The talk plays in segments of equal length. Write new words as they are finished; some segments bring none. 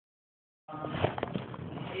Um,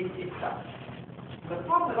 it's such. The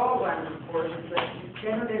problem with Alzheimer's, of course, is that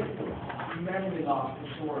degenerative memory loss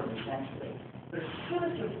disorder, essentially. But as soon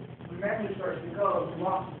as the memory starts to go,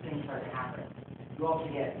 lots of things start to happen. You also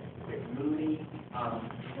get a bit moody,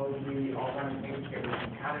 supposedly Alzheimer's maybe get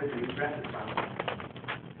encountered or aggressive something.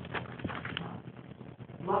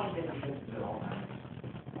 Lots of different things with Alzheimer's.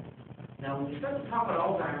 Now, when you start to talk about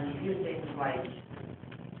Alzheimer's, you hear things like,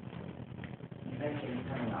 eventually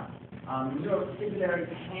coming up. Neurovestibular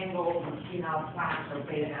tangle, senile plaques, or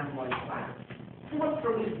beta amyloid plaques. We won't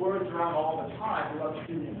throw these words around all the time. We love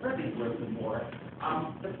students heard these words before.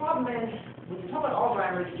 The problem is, when you talk about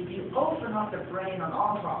Alzheimer's, if you open up the brain on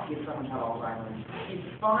autopsy of someone who had Alzheimer's, you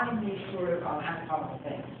find these sort of anatomical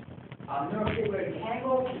things. Neurovestibular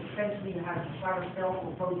tangle, essentially you have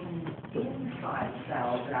cytoskeletal proteins inside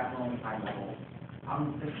cells at abnormally high levels.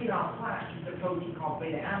 The senile plaque is a protein called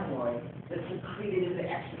beta amyloid that's secreted in the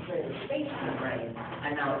extracellular space in the brain,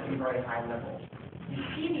 and now it's in very high levels. You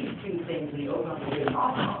see these two things when you open up the brain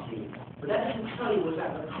autopsy, but that doesn't tell you was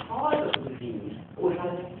that the cause of the disease or was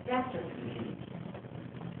that an effect of the disease.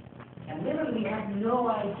 And literally we have no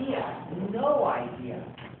idea. No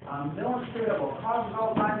one's figured out what causes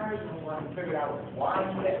Alzheimer's, no one figured out why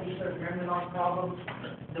you get these sort of memory loss problems,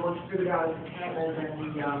 no one's figured out if the tangles and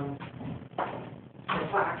the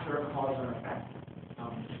plaques are a cause or effect.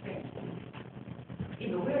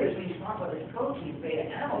 Even weirder is when you talk about this protein, beta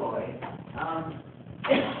amyloid,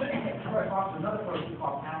 it corresponds to another protein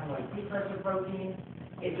called amyloid precursor protein.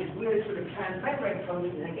 It's this weird sort of transmembrane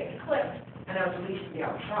protein that gets clipped and then it's released to the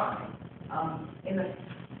outside. In the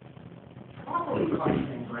properly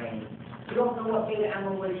functioning brain, we don't know what beta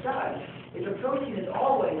amyloid does. It's a protein that's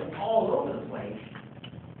always all over the place,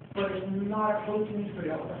 but it's not a protein we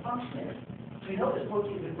figure out what the function is. So we know this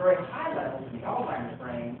protein is at very high levels in the Alzheimer's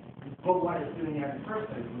brain, but what it's doing there in the first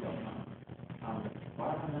place, we don't know.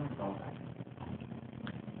 Why don't know with Alzheimer's?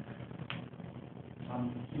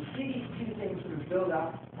 You see these two things sort of build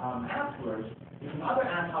up afterwards. There's some other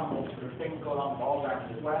anatomical sort of things going on with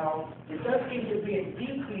Alzheimer's as well. It does seem to be a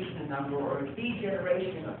decrease in the number or a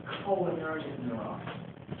degeneration of cholinergic neurons.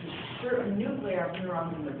 So certain nuclei of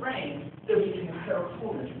neurons in the brain that are using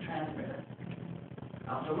acetylcholine as a transmitter.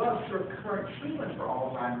 So a lot of sort of current treatments for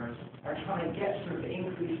Alzheimer's are trying to get sort of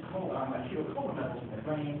increased acetylcholine levels in the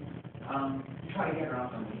brain to try to get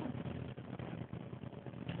around some of these.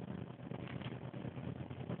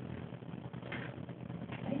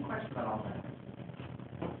 Any questions about Alzheimer's?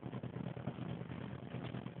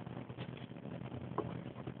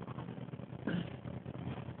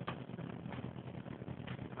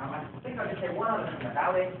 I think I'll just say one other thing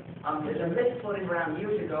about it. There's a myth floating around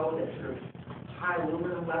years ago that sort of high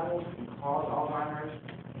aluminum levels can cause Alzheimer's.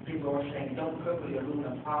 People are saying don't cook with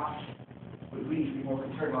aluminum pots. We should be more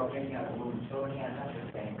concerned about drinking out of aluminum soda cans, that sort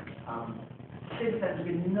of thing. Since then, there's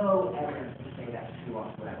been no evidence to say that's true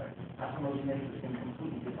whatsoever. That's one of those myths that's been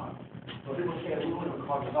completely debunked. So people say aluminum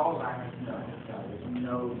causes Alzheimer's.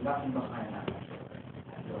 No, there's nothing behind that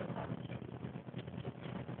whatsoever.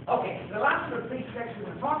 Okay, so the last sort of three sections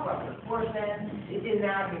we're going to talk about, of course, then, is the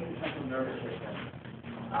anatomy of the central nervous system.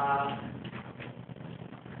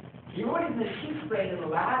 You already in the sheep brain in the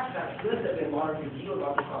last section, there's been a lot of review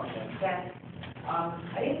about this on the extent.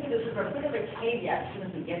 I think there's sort of a bit of a caveat as soon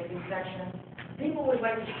as we get to this section. People would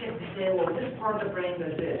like to shift to say, well, this part of the brain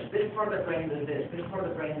does this part of the brain does this part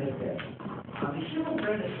of the brain does this. The human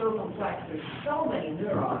brain is so complex, there's so many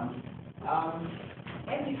neurons.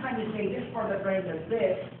 Every time you say this part of the brain does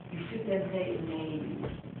this, you should then say maybe,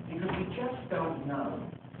 because we just don't know.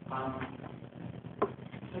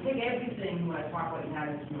 So take everything when I talk about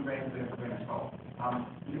anatomy of the human brain, we're going to solve.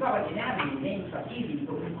 When you talk about anatomy, name stuff easy,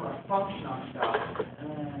 but when you put a function on stuff,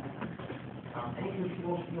 and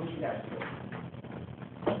you'll see that too.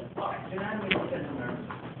 Alright, so anatomy of the central nervous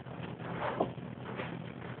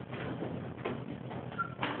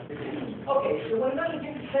system. Okay, so when those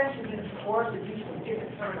different sections in the course, there's use of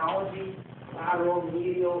different terminology, lateral,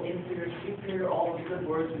 medial, inferior, superior, all those good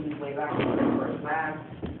words we use way back in the first lab.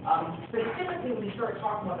 Specifically, when you start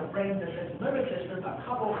talking about the brain, the nervous system, a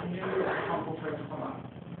couple of new helpful terms come up.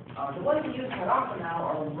 The ones we use quite often now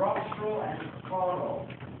are rostral and caudal.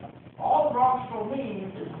 All rostral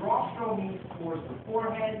means is rostral means towards the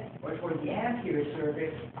forehead or towards the anterior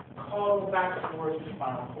cervix, caudal back towards the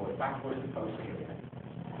spinal cord, back towards the posterior.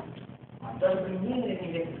 Doesn't really mean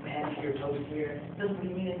anything different from anterior, posterior. Doesn't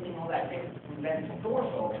really mean anything all that different from ventral,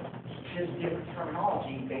 dorsal. It's just different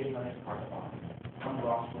terminology based on this part of the body. On the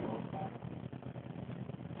rostral.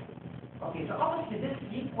 Okay, so obviously this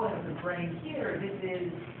viewpoint of the brain here, this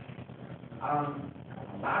is a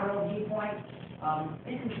lateral viewpoint.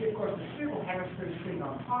 You can see, of course, the cerebral hemisphere is sitting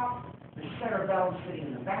on top, the cerebellum sitting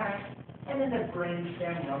in the back, and then the brain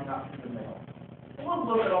stem running up through the middle. And we'll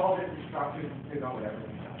look at all different structures and figure out what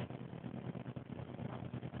everything does.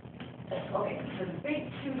 Okay, so the big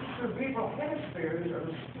two cerebral hemispheres, or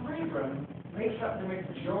the cerebrum, makes up the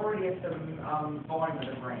majority of the volume of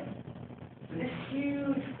the brain. So this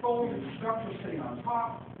huge folded structure sitting on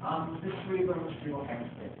top, the cerebrum or cerebral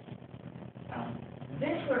hemisphere.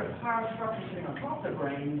 This sort of power structure sitting on top of the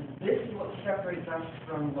brain, this is what separates us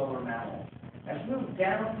from lower mammals. As we move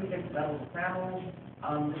down through different levels of mammals,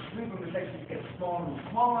 the cerebrum essentially gets smaller and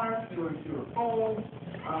smaller, fewer and fewer folds.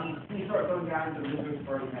 When you start going down to lizards,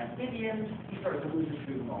 birds, and amphibians, you start to lose the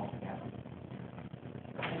cerebrum altogether.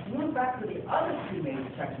 As we move back to the other two major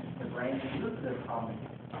sections of the brain, and you look at the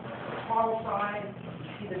caudal side, you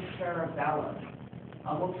see the cerebellum.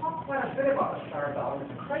 We'll talk quite a bit about the cerebellum.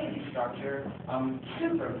 It's a crazy structure,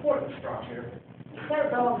 super important structure. The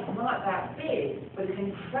cerebellum is not that big, but it's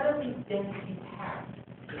incredibly densely packed.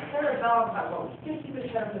 The cerebellum has about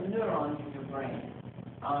 50% of the neurons in your brain.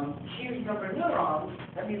 Huge number of neurons,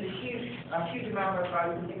 that means a huge amount of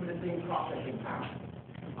being processing power.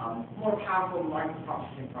 More powerful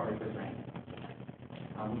microprocessing power of the brain.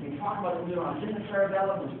 We can talk about the neurons in the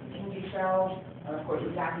cerebellum, which are the Purkinje cells, and of course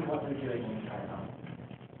exactly what they're doing in the cerebellum.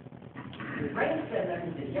 The brainstem then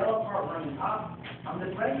is the yellow part running up. The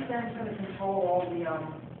brainstem is going to control all the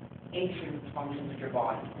ancient functions of your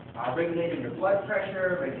body. Regulating your blood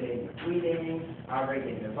pressure, regulating your breathing,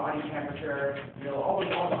 regulating your body temperature, all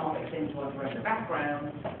those autonomic things going on in the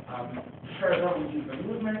background. Cerebellum is used for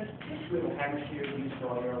movement, the cerebral hemisphere is used for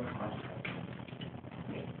all your consciousness.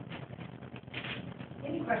 Okay.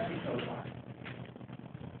 Any questions so far?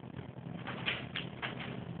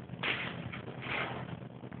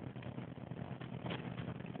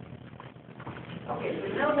 Okay, so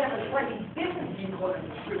now we have a slightly different viewpoint of the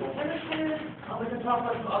cerebral hemisphere. We can talk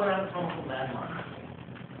about some other anatomical landmarks.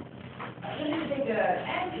 So this is an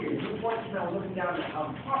anterior viewpoint, now looking down at the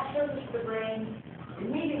top surface of the brain.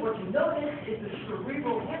 Immediately what you notice is the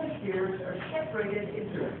cerebral hemispheres are separated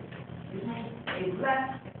into a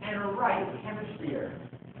left and a right hemisphere.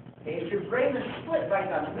 Okay, if your brain is split right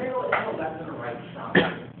down the middle, it's the left and the right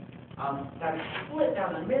side. That split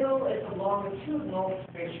down the middle is a longitudinal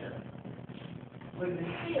fissure. What you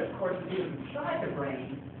see, of course, is inside the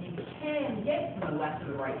brain, you can get from the left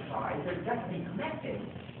to the right side. They're definitely connected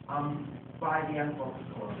by the umbilical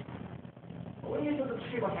cord. But when you look at the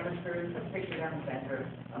cerebral hemisphere, it's a fissure down the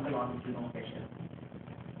center of the longitudinal fissure.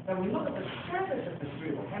 When we look at the surface of the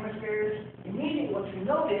cerebral hemispheres, immediately what you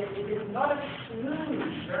notice is it's not a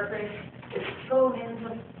smooth surface, it's thrown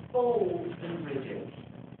into folds and ridges.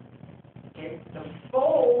 Okay? The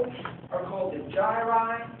folds are called the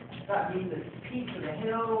gyri. That means the peaks of the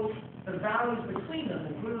hills, the valleys between them,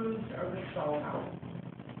 the grooves, are the sulci.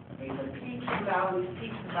 Okay, the peaks and valleys,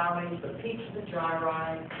 the peaks of the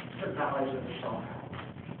gyri, the valleys of the sulci.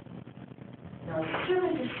 Now, as soon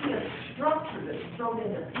as you see a structure that's thrown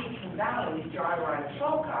into peaks and valleys, gyri and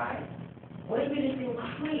sulci, what do you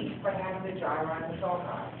increase by having the gyri and the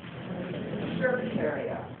sulci? The surface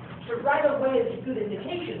area. So right away, it's a good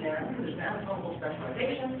indication there. There's an anatomical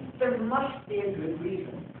specialization. There must be a good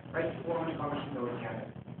reason. Right, form and function go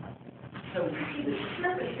together. So you see the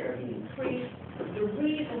surface area being increased. The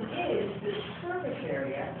reason is the surface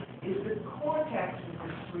area is the cortex of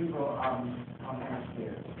the cerebral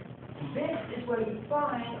hemisphere. This is where you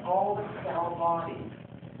find all the cell bodies.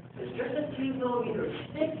 It's just a few millimeters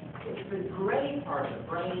thick. It's the gray part of the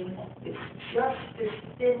brain. It's just this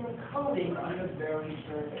thin coating on the very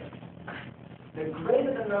surface. The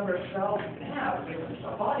greater the number of cells you have, the different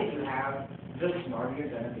cell bodies you have, the smarter you're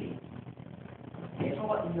going to be. It's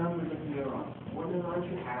all about numbers of neurons. The more neurons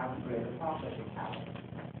you have, the greater the processing power.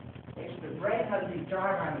 Okay, so the brain has these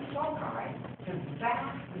gyri and sulci to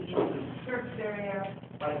vastly increase the surface area.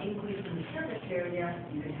 By increasing the surface area,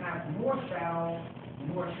 you can have more cells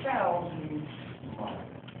means smaller.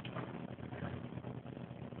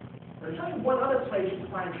 There's only one other place you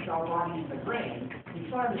find cell bodies in the brain. You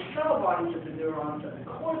find the cell bodies of the neurons at the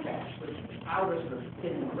cortex, which is the outer sort of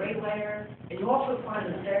thin gray layer, and you also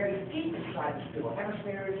find them very deep inside the cerebral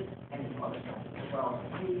hemispheres and some other structures as well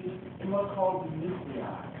as in what's called the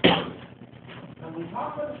nuclei. When we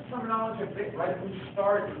talk about this terminology a bit right when we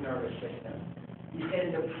start the nervous system, we said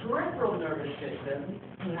in the peripheral nervous system,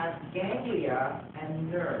 you have ganglia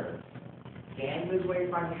and nerves. Ganglia is where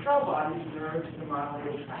you find the cell bodies, nerves, the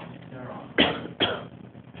myelinated neurons.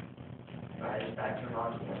 Right, that's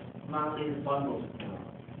neurons here. Myelinated bundles of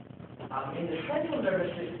neurons. In the central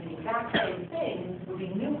nervous system, the exact same thing would be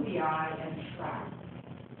nuclei and tracts.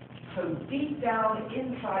 So deep down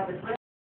inside the brain,